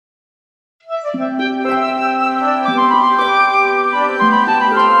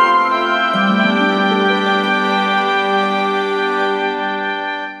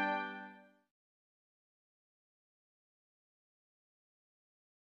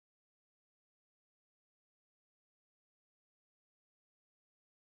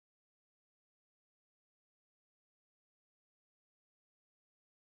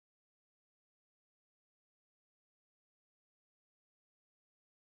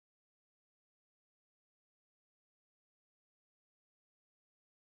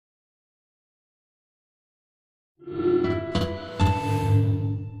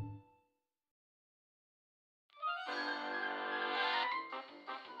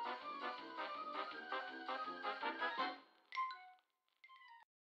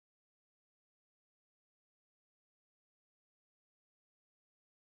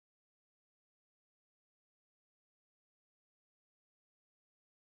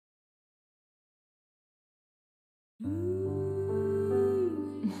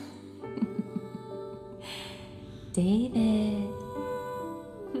David.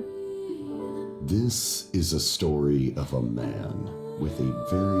 This is a story of a man with a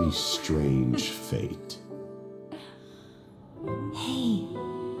very strange fate. Hey,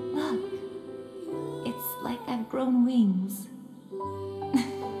 look. It's like I've grown wings.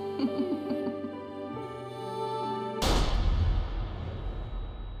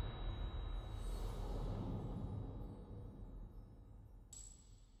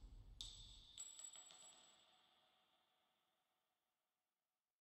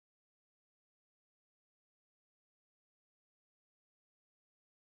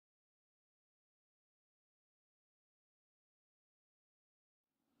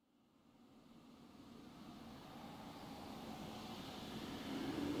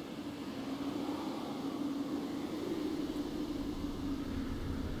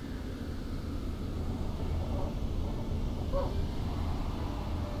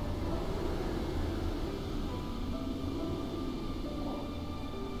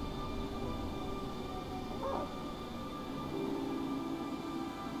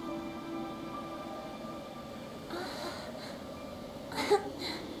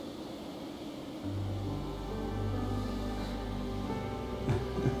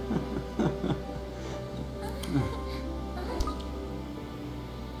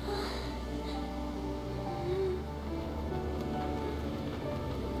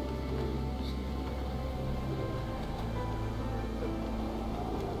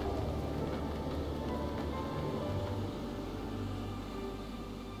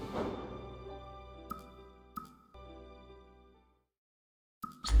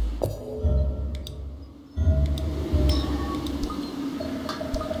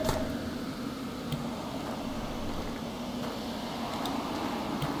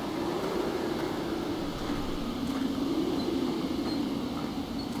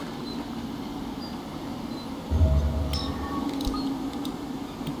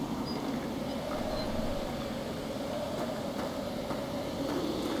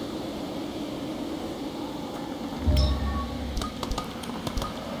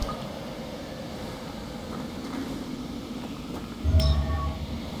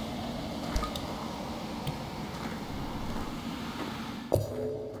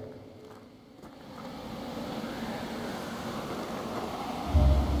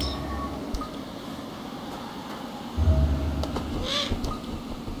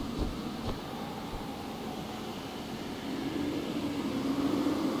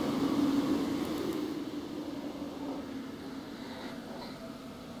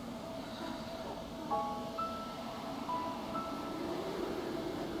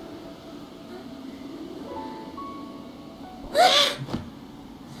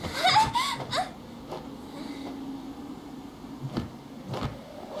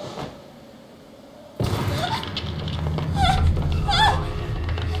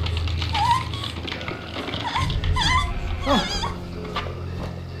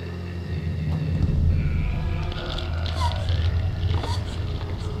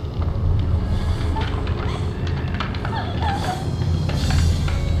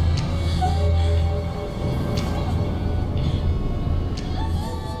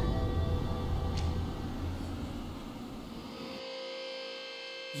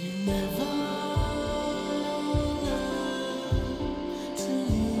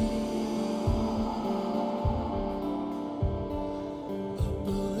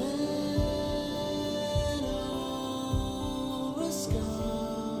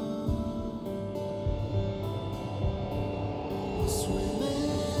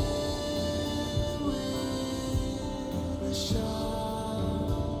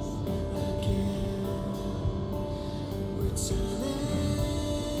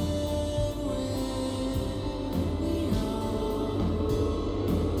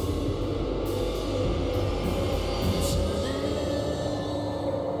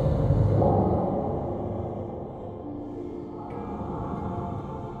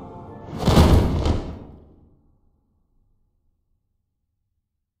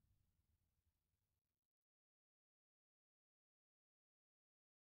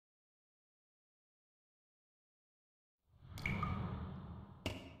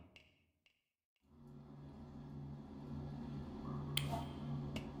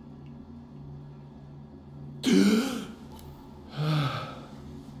 I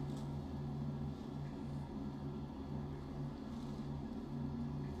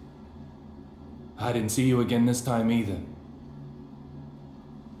didn't see you again this time either.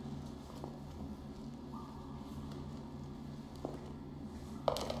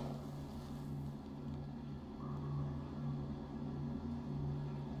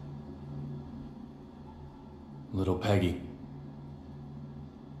 Little Peggy.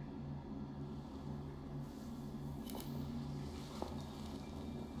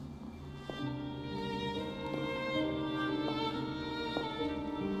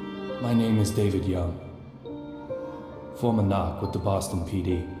 My name is David Young, former knock with the Boston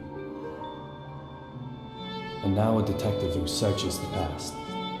PD, and now a detective who searches the past.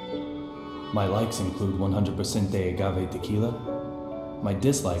 My likes include 100% de agave tequila. My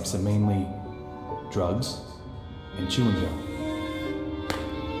dislikes are mainly drugs and chewing gum.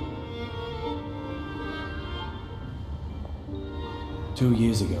 Two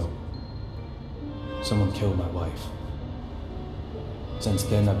years ago, someone killed my wife. Since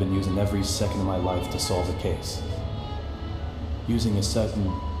then, I've been using every second of my life to solve a case. Using a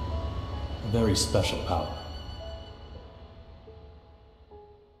very special power.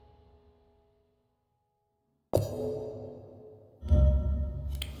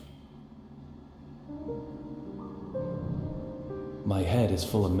 My head is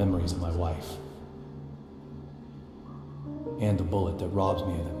full of memories of my wife. And the bullet that robs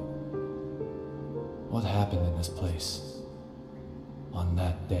me of them. What happened in this place? On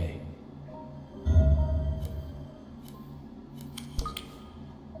that day.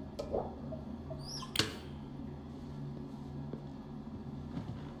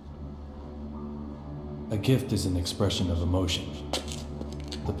 A gift is an expression of emotion.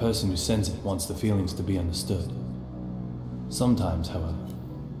 The person who sends it wants the feelings to be understood. Sometimes, however,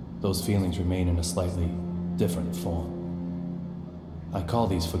 those feelings remain in a slightly different form. I call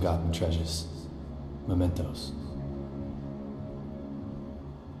these forgotten treasures mementos.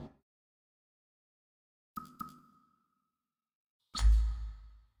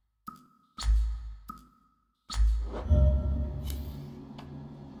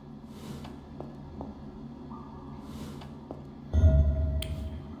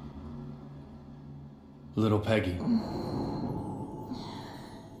 Little Peggy.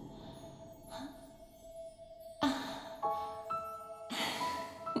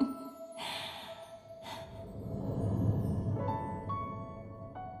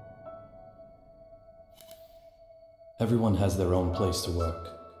 Everyone has their own place to work.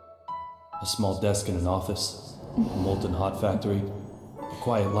 A small desk in an office, a molten hot factory, a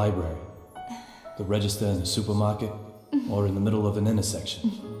quiet library, the register in the supermarket, or in the middle of an intersection,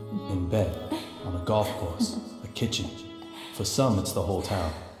 in bed, on a golf course, a kitchen. For some, it's the whole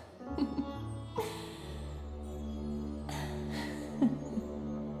town.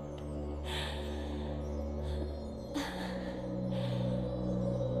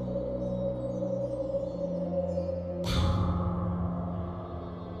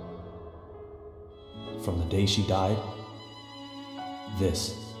 From the day she died,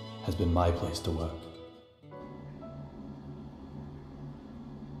 this has been my place to work.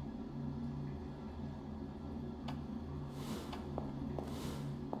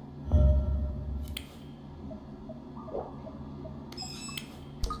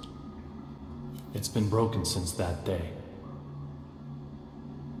 It's been broken since that day.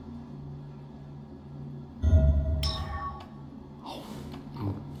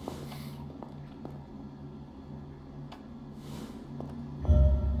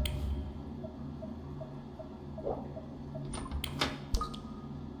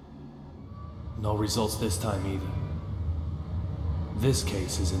 No results this time either. This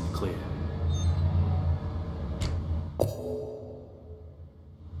case is in the clear.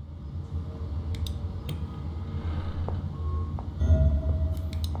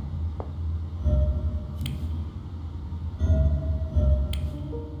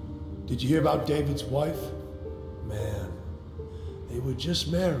 Did you hear about David's wife? Man, they were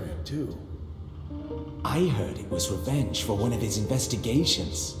just married, too. I heard it was revenge for one of his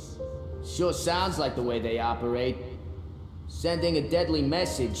investigations. Sure sounds like the way they operate. Sending a deadly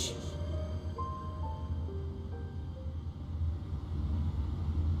message.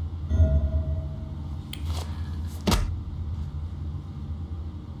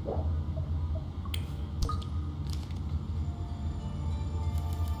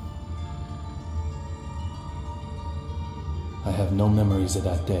 I have no memories of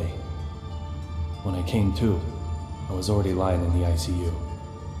that day. When I came to, I was already lying in the ICU.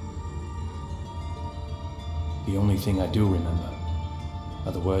 The only thing I do remember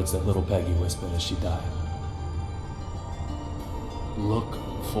are the words that little Peggy whispered as she died. Look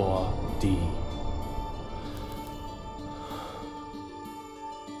for D.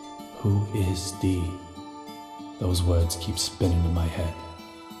 Who is D? Those words keep spinning in my head.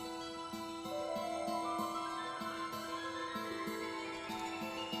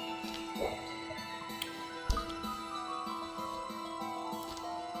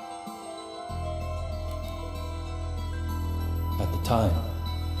 At the time,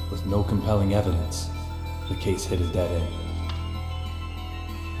 with no compelling evidence, the case hit a dead end.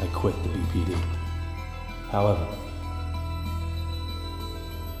 I quit the BPD. However,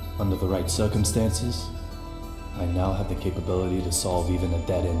 under the right circumstances, I now have the capability to solve even a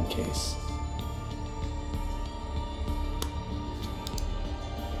dead-end case.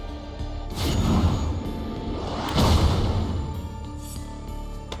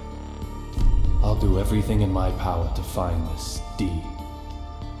 I'll do everything in my power to find this D.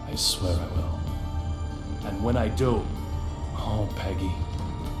 I swear I will. And when I do, oh, Peggy.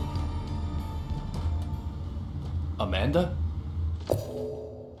 Amanda?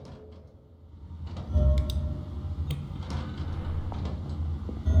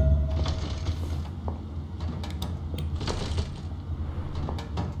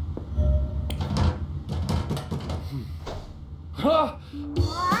 Huh?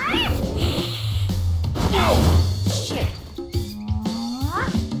 Oh, shit!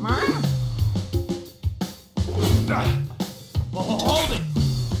 Hold it!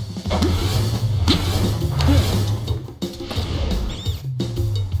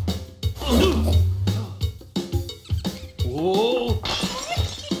 Whoa!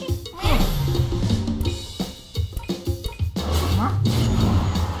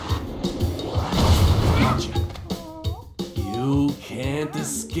 Gotcha. You can't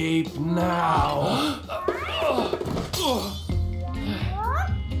escape now.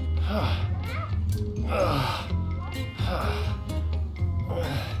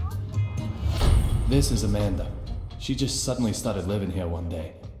 This is Amanda. She just suddenly started living here one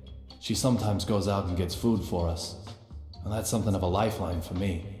day. She sometimes goes out and gets food for us. And that's something of a lifeline for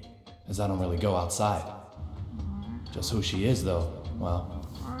me, as I don't really go outside. Just who she is, though, well,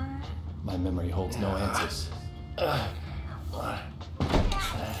 my memory holds no answers.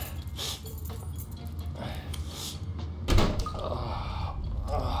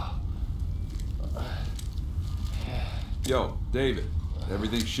 Yo, David,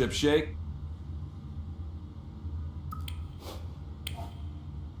 everything shipshape?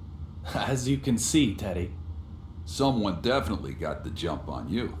 As you can see, Teddy. Someone definitely got the jump on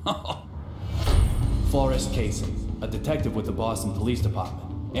you. Forrest Casey, a detective with the Boston Police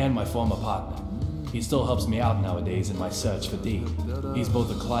Department, and my former partner. He still helps me out nowadays in my search for D. He's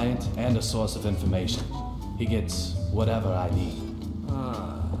both a client and a source of information. He gets whatever I need.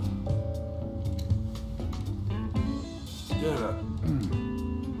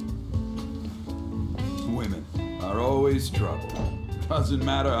 Women are always trouble. Doesn't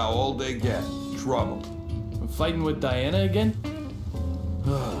matter how old they get, trouble. We're fighting with Diana again?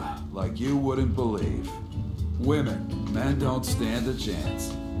 Like you wouldn't believe. Women, men don't stand a chance.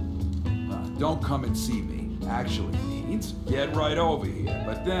 Don't come and see me actually means get right over here.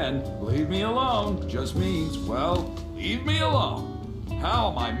 But then, leave me alone just means, well, leave me alone.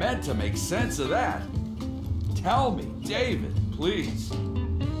 How am I meant to make sense of that? Tell me, David, please.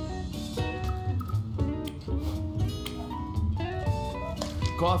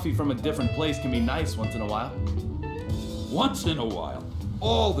 Coffee from a different place can be nice once in a while. Once in a while.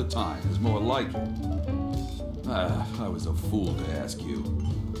 All the time is more like it. I was a fool to ask you.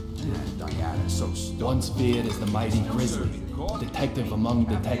 Diana's so stupid. Once feared as the mighty grizzly, detective among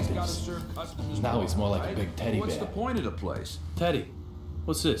detectives. Now he's more like a big teddy bear. What's the point of the place? Teddy,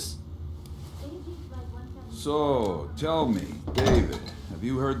 what's this? So, tell me, David, have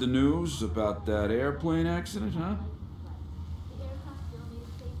you heard the news about that airplane accident, huh?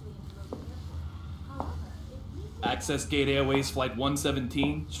 Access Gate Airways Flight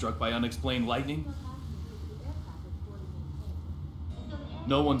 117, struck by unexplained lightning?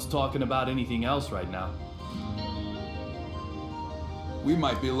 No one's talking about anything else right now. We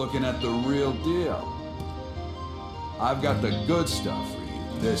might be looking at the real deal. I've got the good stuff for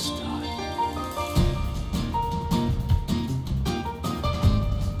you this time.